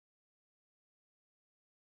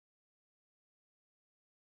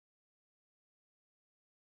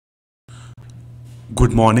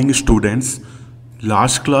Good morning, students.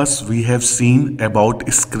 Last class we have seen about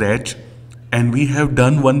Scratch and we have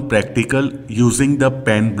done one practical using the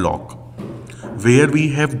pen block where we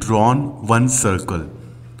have drawn one circle.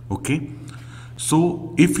 Okay.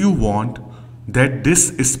 So if you want that this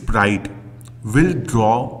sprite will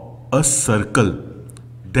draw a circle,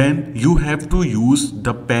 then you have to use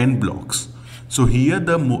the pen blocks. So here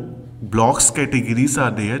the blocks categories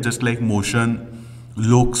are there, just like motion,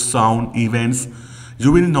 look, sound, events.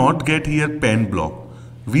 You will not get here pen block.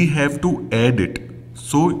 We have to add it.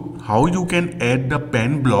 So how you can add the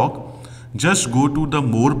pen block? Just go to the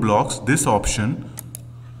more blocks, this option.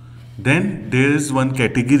 Then there is one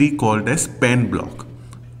category called as pen block.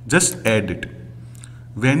 Just add it.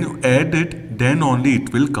 When you add it, then only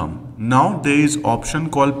it will come. Now there is option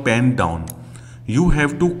called pen down. You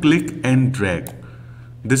have to click and drag.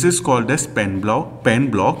 This is called as pen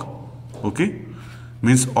block. Okay,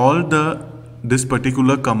 means all this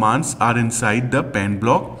particular commands are inside the pen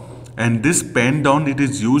block, and this pen down, it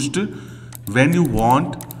is used when you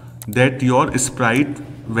want that your sprite,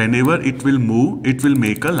 whenever it will move, it will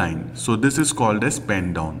make a line. So this is called as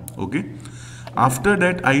pen down. Okay, after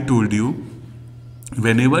that I told you,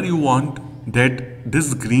 whenever you want that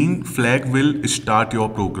this green flag will start your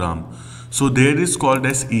program, so there is called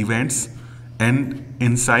as events, and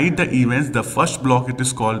inside the events the first block, it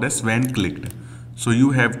is called as when clicked. So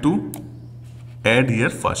you have to add here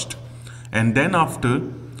first, and then after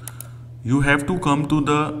you have to come to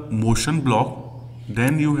the motion block.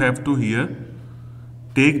 Then you have to here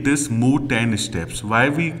take this move 10 steps. Why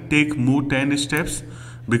we take move 10 steps?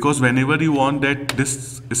 Because whenever you want that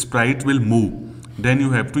this sprite will move, then you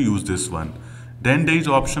have to use this one. Then there is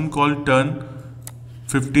option called turn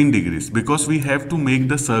 15 degrees, because we have to make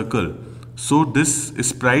the circle, so this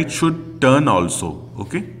sprite should turn also.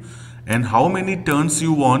 Okay, and how many turns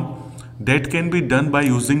you want, that can be done by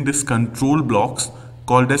using this control blocks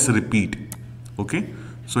called as repeat. Okay,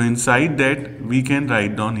 so inside that we can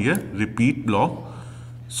write down here repeat block.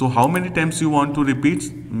 So how many times you want to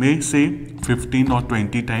repeat? May say 15 or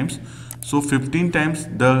 20 times. So 15 times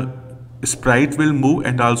the sprite will move,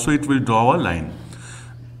 and also it will draw a line.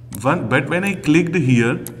 But when I clicked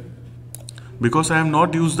here, because I have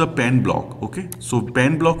not used the pen block, okay, so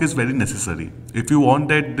pen block is very necessary. If you want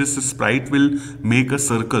that this sprite will make a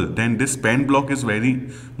circle, then this pen block is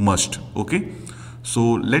very must. Okay,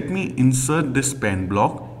 so let me insert this pen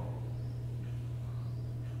block,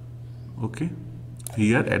 okay,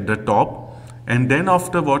 here at the top. And then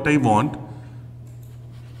after, what I want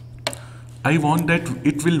that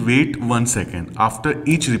it will wait 1 second after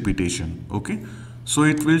each repetition. Okay, so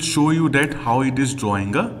it will show you that how it is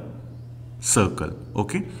drawing a circle.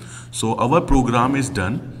 Okay, so our program is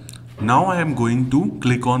done. Now I am going to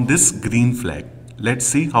click on this green flag. Let's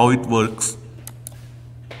see how it works.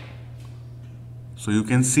 So you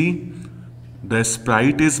can see the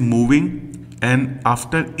sprite is moving, and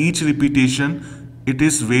after each repetition it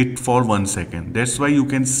is wait for 1 second. That's why you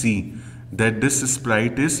can see that this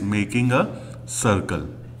sprite is making a circle.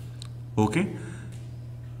 Okay,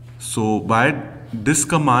 so by this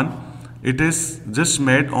command it is just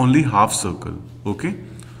made only half circle. Okay,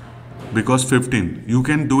 because 15, you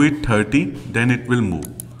can do it 30, then it will move.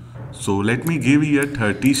 So let me give here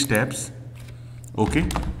 30 steps. Okay,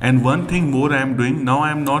 and one thing more I am doing now,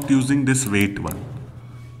 I am not using this wait one,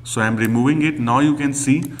 so I am removing it. Now you can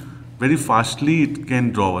see very fastly it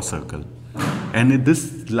can draw a circle, and if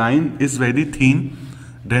this line is very thin,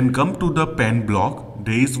 then come to the pen block.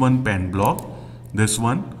 There is one pen block, this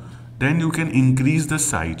one. Then you can increase the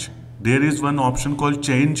size. There is one option called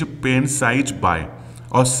change pen size by,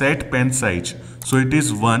 or set pen size. So it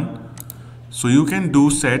is 1. So you can do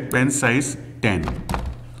set pen size 10.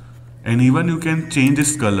 And even you can change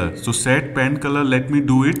its color. So set pen color, let me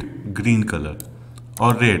do it green color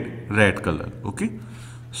or red color. Okay.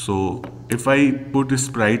 So if I put a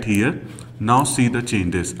sprite here, now see the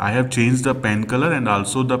changes. I have changed the pen color and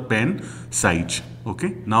also the pen size.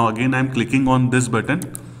 Okay. Now again I am clicking on this button.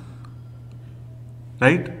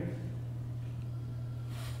 Right.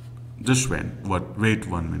 Just wait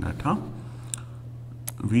 1 minute.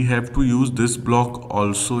 We have to use this block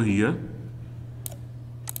also here.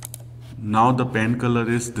 Now the pen color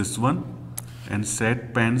is this one, and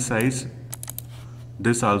set pen size,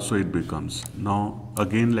 this also it becomes. Now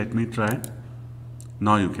again let me try.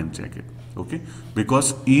 Now you can check it. Okay,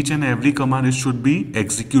 because each and every command, it should be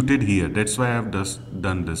executed here. That's why I have just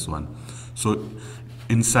done this one. So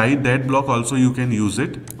inside that block also you can use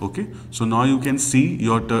it. Okay, so now you can see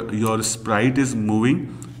your sprite is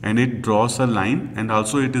moving and it draws a line, and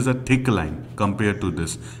also it is a thick line compared to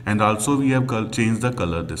this, and also we have changed the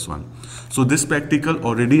color this one. So this practical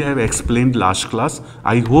already I have explained last class.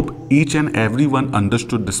 I hope each and everyone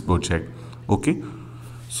understood this project. Okay,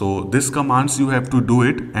 so this commands you have to do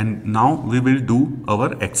it, and now we will do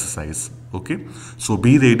our exercise. Okay, so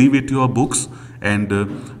be ready with your books, and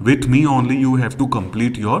with me only you have to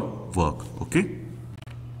complete your work. Okay,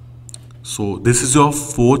 so this is your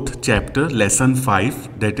fourth chapter, lesson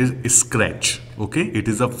 5, that is Scratch. Okay, it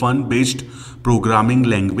is a fun based programming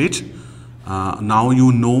language. Now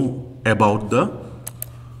you know about the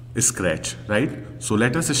Scratch, right? So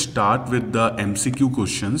let us start with the MCQ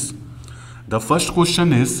questions. The first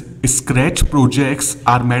question is, Scratch projects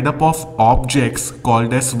are made up of objects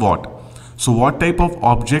called as what? So what type of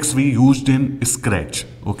objects we used in Scratch?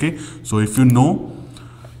 Okay, so if you know,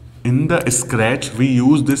 in the Scratch we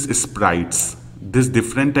use this sprites, this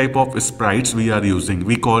different type of sprites we are using.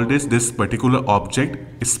 We call this particular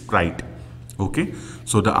object sprite. Okay,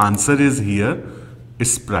 so the answer is here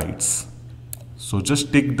sprites. So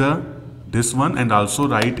just tick this one and also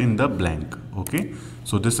write in the blank. Okay,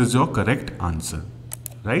 so this is your correct answer,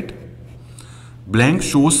 right? Blank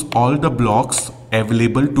shows all the blocks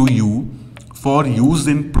available to you for use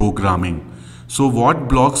in programming. So what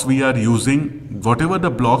blocks we are using, whatever the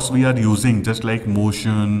blocks we are using, just like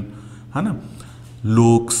motion,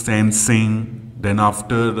 look, sensing, then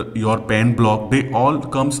after your pen block, they all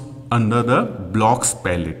comes under the blocks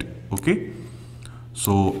palette. Okay,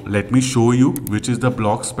 so let me show you which is the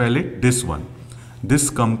blocks palette. This one, this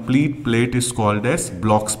complete plate is called as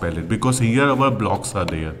blocks palette because here our blocks are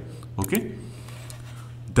there. Okay,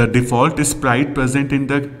 the default sprite present in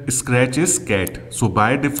the Scratch is cat. So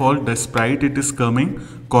by default the sprite it is coming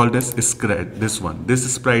called as Scratch. This one, this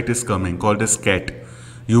sprite is coming called as cat.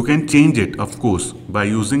 You can change it of course by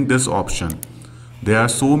using this option. There are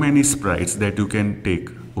so many sprites that you can take.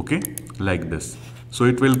 Okay, like this, so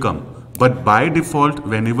it will come. But by default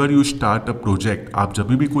whenever you start a project, आप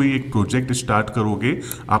जब भी कोई एक project start करोगे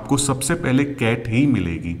आपको सबसे पहले cat ही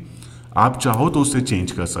मिलेगी. आप चाहो तो उसे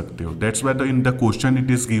चेंज कर सकते हो. That's why in the question it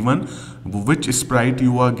is given which sprite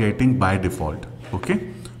you are getting by default. Okay,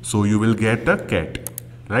 so you will get a cat,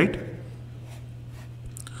 right?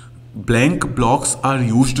 Blank blocks are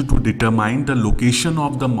used to determine the location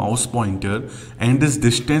of the mouse pointer and its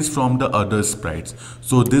distance from the other sprites.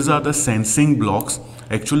 So these are the sensing blocks.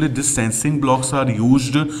 Actually these sensing blocks are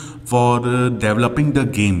used for developing the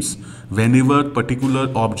games. Whenever particular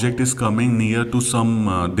object is coming near to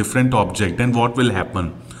some different object, then what will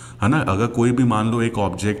happen, है ना? अगर कोई भी मान लो एक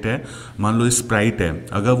object है, मान लो Sprite है,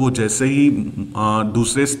 अगर वो जैसे ही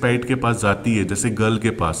दूसरे स्प्राइट के पास जाती है, जैसे गर्ल के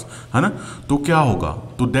पास, है ना, तो क्या होगा?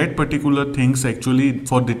 तो that particular things actually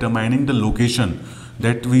for determining the location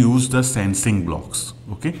that we use the sensing blocks.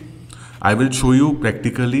 Okay, I will show you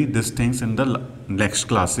practically these things in the next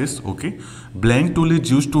classes. Okay, blank tool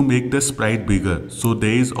is used to make the sprite bigger, so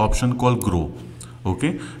there is option called grow.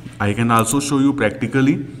 Okay, I can also show you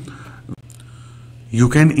practically.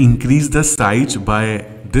 You can increase the size by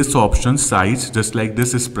this option, size, just like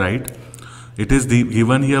this sprite. It is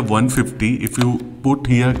given here 150. If you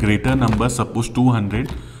put here greater number, suppose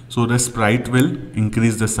 200, so the sprite will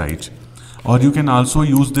increase the size. Or you can also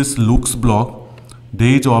use this looks block.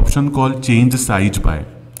 There is option called change size by.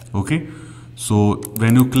 Okay, so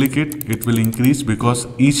when you click it, it will increase because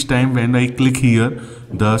each time when I click here,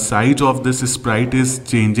 the size of this sprite is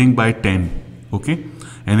changing by 10. Okay,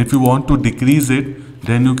 and if you want to decrease it,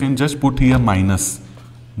 then you can just put here minus.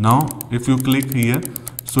 Now if you click here,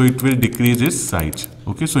 so it will decrease its size.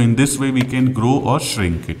 Okay, so in this way we can grow or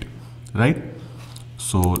shrink it, right?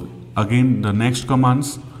 So again the next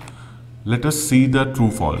commands, let us see the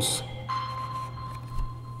true false.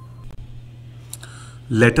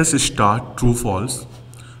 Let us start true false.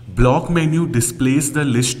 Block menu displays the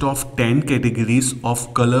list of 10 categories of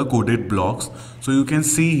color coded blocks. So you can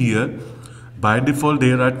see here by default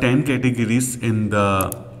there are 10 categories in the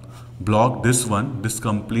block. This one, this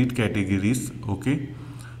complete categories. Okay,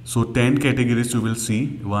 so 10 categories you will see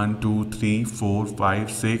 1 2 3 4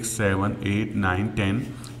 5 6 7 8 9 10.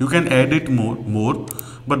 You can add it more,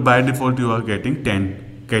 but by default you are getting 10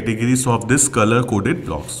 categories of this color coded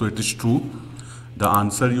blocks. So it is true. The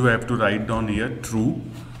answer you have to write down here, true.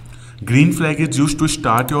 Green flag is used to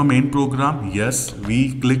start your main program. Yes,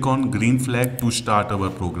 we click on green flag to start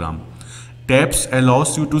our program. Tabs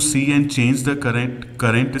allows you to see and change the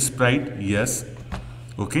current sprite. Yes.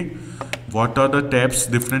 Okay. What are the tabs?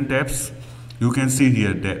 Different tabs. You can see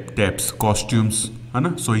here tabs, costumes.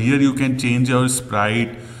 So here you can change your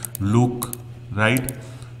sprite, look, right?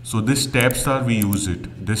 So these tabs are, we use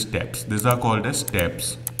it. These tabs. These are called as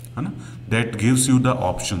tabs. है ना, that gives you the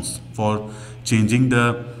options for changing the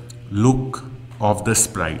look of the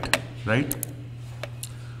sprite, right?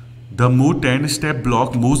 The move 10 step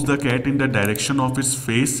block moves the cat in the direction of its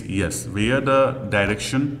face. Yes, where the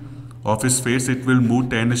direction of its face, it will move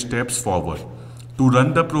 10 steps forward. To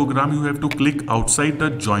run the program, you have to click outside the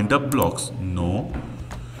joined up blocks. No.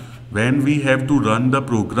 When we have to run the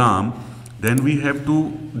program, then we have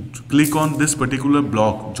to click on this particular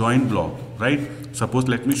block, join block, right? Suppose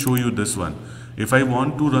let me show you this one. If I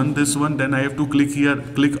want to run this one, then I have to click here,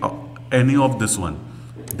 click any of this one.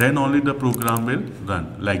 Then only the program will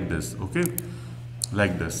run like this, okay?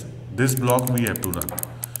 Like this. This block we have to run.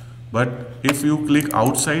 But if you click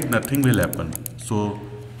outside, nothing will happen. So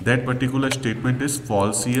that particular statement is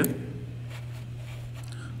false here.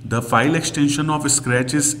 The file extension of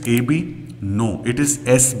Scratch is AB? No, it is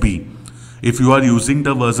SB. If you are using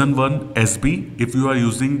the version 1, SB. If you are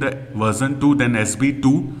using the version 2, then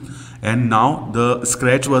SB2. And now the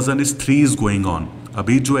Scratch version is 3 is going on.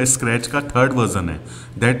 अभी जो Scratch का third version है,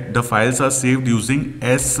 that the files are saved using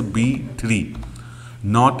SB3,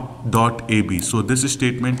 not .ab. So this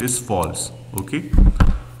statement is false. Okay.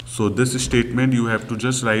 So this statement you have to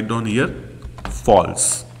just write down here,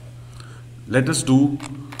 false. Let us do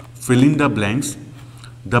fill in the blanks.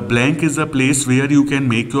 The blank is a place where you can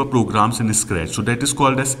make your programs in Scratch. So that is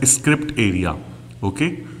called as script area.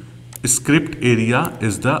 Okay. Script area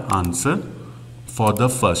is the answer for the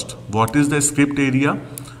first. What is the script area?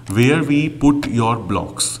 Where we put your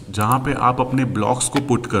blocks. जहाँ पे आप अपने blocks को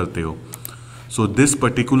put करते हो. So this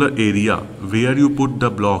particular area where you put the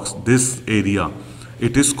blocks, this area,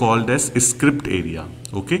 it is called as script area.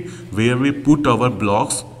 Okay, where we put our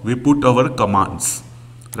blocks, we put our commands,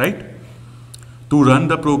 right? To run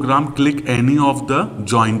the program, click any of the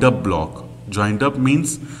joined up block. Joined up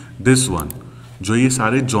means this one. जो ये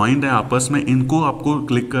सारे joint हैं आपस में, इनको आपको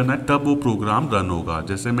click करना है, तब वो प्रोग्राम रन होगा.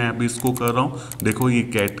 जैसे मैं अभी इसको कर रहा हूँ, देखो ये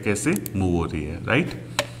कैट कैसे मूव हो रही है, right,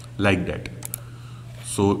 like that.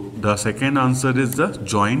 So the second answer is the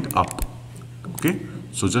joint up. Okay,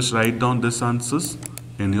 so just write down this answers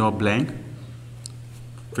in your blank,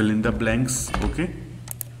 fill in the blanks. Okay,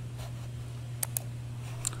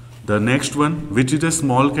 the next one, which is a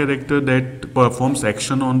small character that performs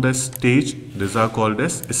action on the stage, these are called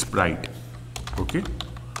as sprite. Okay,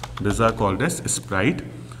 these are called as sprite.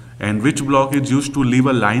 And which block is used to leave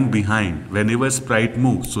a line behind whenever sprite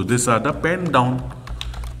moves? So these are the pen down.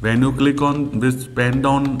 When you click on this pen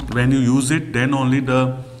down, when you use it, then only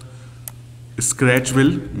the Scratch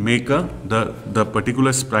will make the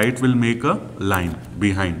particular sprite will make a line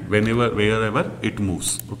behind wherever it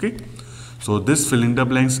moves. Okay, so this fill in the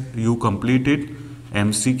blanks you completed,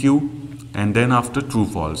 MCQ, and then after true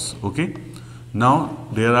false. Okay, now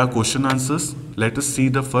there are question answers. Let us see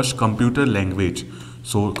the first, computer language.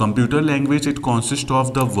 So computer language, it consists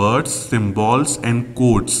of the words, symbols and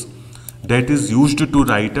codes that is used to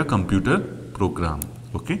write a computer program.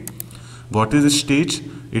 Okay, what is stage?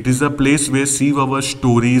 It is a place where see our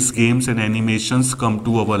stories, games and animations come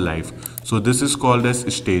to our life. So this is called as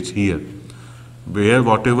stage here, where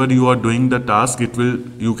whatever you are doing the task,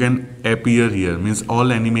 you can appear here. Means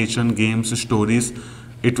all animation, games, stories,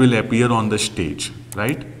 it will appear on the stage,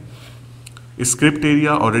 right? Script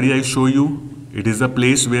area, already I show you. It is a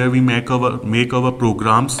place where we make our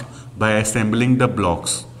programs by assembling the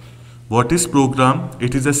blocks. What is program?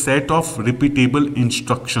 It is a set of repeatable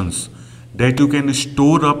instructions that you can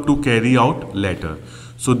store up to carry out later.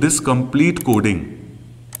 So this complete coding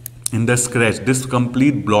in the Scratch, this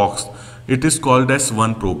complete blocks, it is called as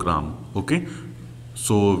one program. Okay,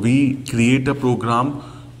 so we create a program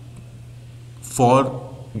for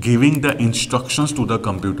giving the instructions to the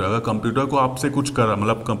computer. अगर computer को आपसे कुछ कर,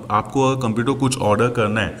 मतलब आपको अगर computer कुछ order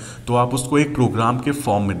करना है, तो आप उसको एक प्रोग्राम के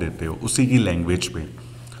फॉर्म में देते हो, उसी की लैंग्वेज पे.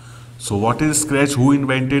 So what is scratch? Who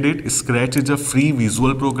invented it? Scratch is a free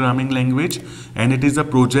visual programming language and it is a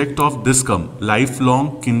project of this life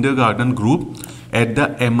long kindergarten group at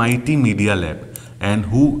the MIT media lab. And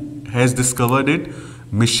who has discovered it?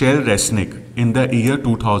 Michel Resnick in the year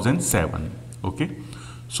 2007. Okay,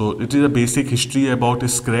 so it is a basic history about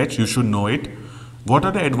Scratch. You should know it. What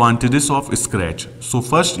are the advantages of Scratch? So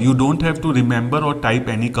first, you don't have to remember or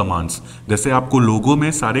type any commands. जैसे आपको लोगो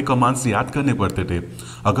में सारे commands याद करने पड़ते थे,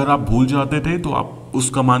 अगर आप भूल जाते थे तो आप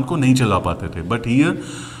उस command को नहीं चला पाते थे. But here,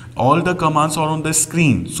 all the commands are on the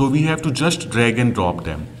screen, so we have to just drag and drop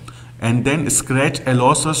them. And then Scratch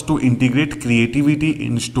allows us to integrate creativity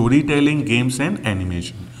in storytelling, games and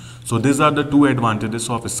animation. So these are the two advantages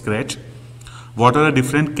of Scratch. What are the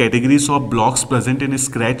different categories of blocks present in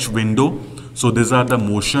Scratch window? So these are the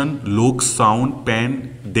motion, look, sound, pen,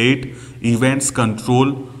 date, events,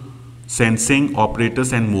 control, sensing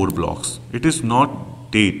operators and more blocks. It is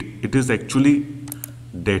not date, it is actually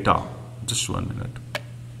data. Just 1 minute.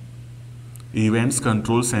 Events,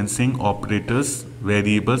 control, sensing, operators,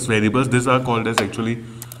 variables. Variables, these are called as actually,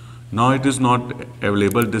 now it is not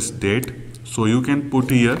available this date. So you can put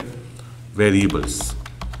here variables.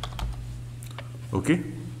 Okay.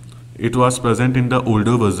 It was present in the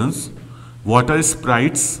older versions. What are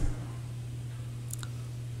sprites?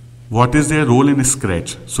 What is their role in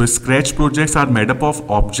Scratch? So Scratch projects are made up of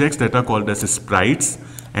objects that are called as sprites,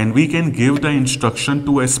 and we can give the instruction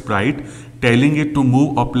to a sprite telling it to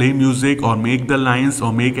move or play music or make the lines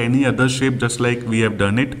or make any other shape, just like we have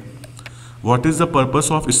done it. What is the purpose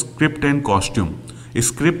of script and costume?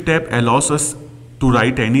 Script tab allows us to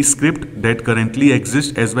write any script that currently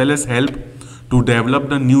exists, as well as help to develop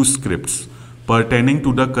the new scripts pertaining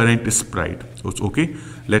to the current sprite. Okay,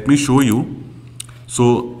 let me show you.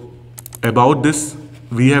 So about this,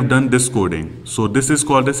 we have done this coding. So this is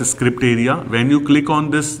called as script area. When you click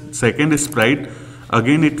on this second sprite,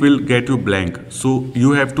 again it will get you blank. So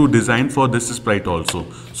you have to design for this sprite also.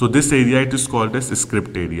 So this area, it is called as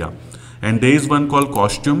script area. And there is one called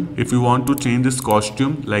costume. If you want to change this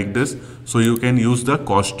costume like this, so you can use the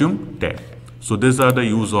costume tab. So these are the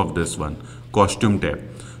use of this one, costume tab.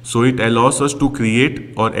 So it allows us to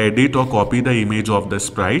create or edit or copy the image of the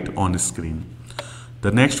sprite on screen.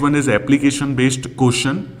 The next one is application based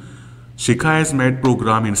question. Shikha has made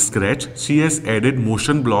program in Scratch. She has added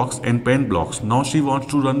motion blocks and pen blocks. Now she wants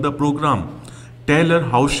to run the program. Tell her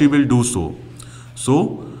how she will do so.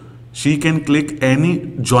 So she can click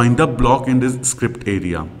any join the block in this script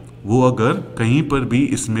area. वो अगर कहीं पर भी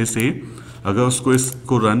इसमें से अगर उसको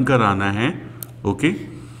इसको रन कराना है, okay,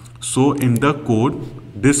 so in the code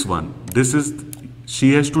this one, this is,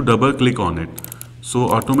 she has to double click on it, so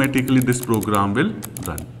automatically this program will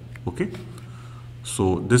run. Okay,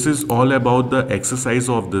 so this is all about the exercise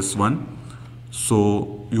of this one.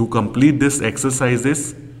 So you complete this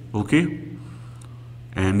exercises, okay,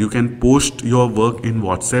 and you can post your work in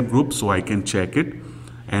WhatsApp group so I can check it.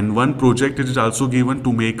 And one project is also given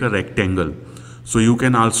to make a rectangle. So you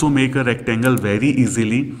can also make a rectangle very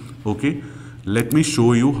easily. Okay, let me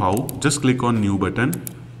show you how. Just click on new button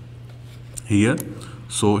here.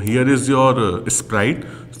 So here is your sprite.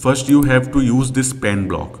 First you have to use this pen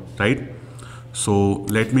block, right? So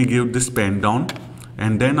let me give this pen down,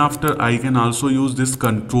 and then after I can also use this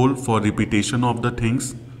control for repetition of the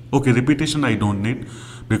things. Okay, repetition I don't need,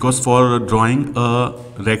 because for drawing a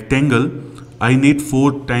rectangle I need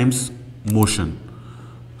 4 times motion.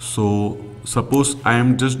 So suppose I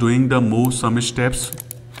am just doing the move some steps,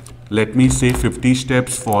 let me say 50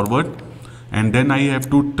 steps forward, and then I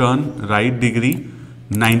have to turn right degree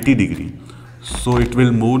 90 degree. So it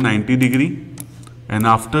will move 90 degree, and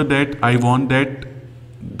after that I want that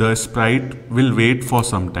the sprite will wait for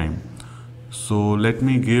some time. So let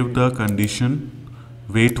me give the condition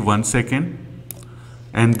wait 1 second,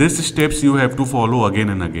 and these steps you have to follow again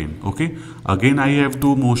and again. Okay, again I have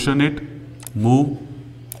to motion it, move,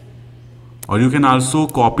 or you can also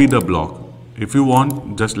copy the block if you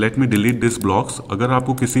want. Just let me delete this blocks. अगर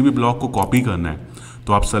आपको किसी भी block को copy करना है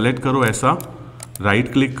तो आप select करो, ऐसा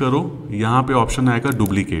राइट क्लिक करो, यहाँ पे ऑप्शन आएगा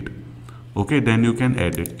duplicate. Okay, then you can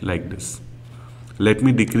add it like this. Let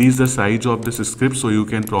me decrease the size of this script so you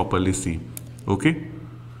can properly see. Okay,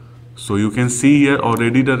 so you can see here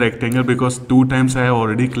already the rectangle, because 2 times I have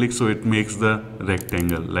already clicked, so it makes the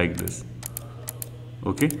rectangle like this.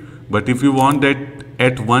 Okay, but if you want that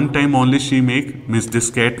at one time only she make, means this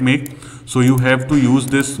cat make, so you have to use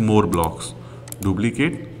this more blocks.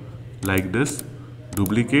 Duplicate like this,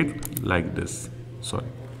 duplicate like this. Sorry.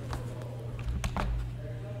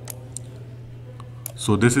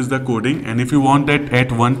 So this is the coding, and if you want that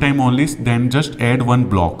at one time only, then just add one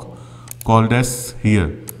block called as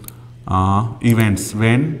here events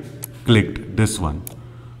when clicked, this one.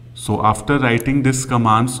 So after writing this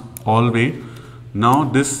commands all way, now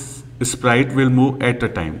this sprite will move at a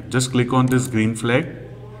time. Just click on this green flag.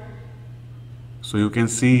 So you can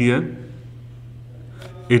see here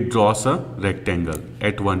it draws a rectangle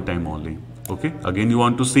at one time only. Okay, again you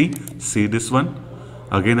want to see this one.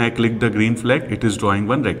 Again I click the green flag, it is drawing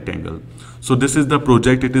one rectangle. So this is the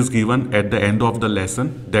project, it is given at the end of the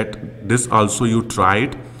lesson, that this also you try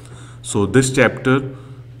it. So this chapter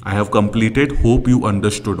I have completed. Hope you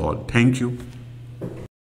understood all. Thank you.